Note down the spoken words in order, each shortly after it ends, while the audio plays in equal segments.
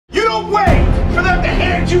don't wait for them to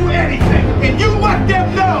hand you anything, and you let them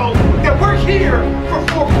know that we're here for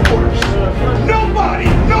 4 quarters.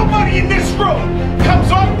 Nobody in this room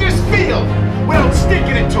comes off this field without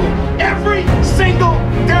sticking it to them. Every single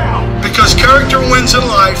down. Because character wins in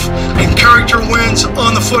life, and character wins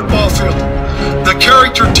on the football field. The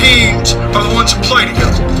character teams are the ones who play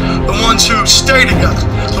together, the ones who stay together,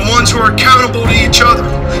 the ones who are accountable to each other.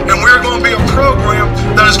 And we're going to be a program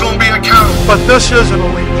that is going to be accountable. But this is an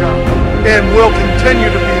elite job, and will continue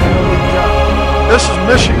to be an elite job. This is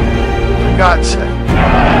Michigan, for God's sake.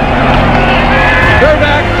 They're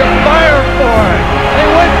back to fire for it. They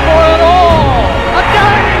went for it all. A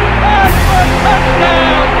diving pass for a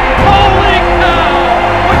touchdown. Holy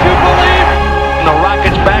cow! Would you believe? The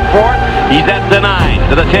Rockets back for it. He's at the 9,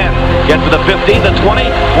 to the 10. Gets to the 15, the 20,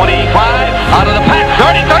 25. Out of the pack,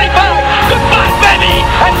 30, 35.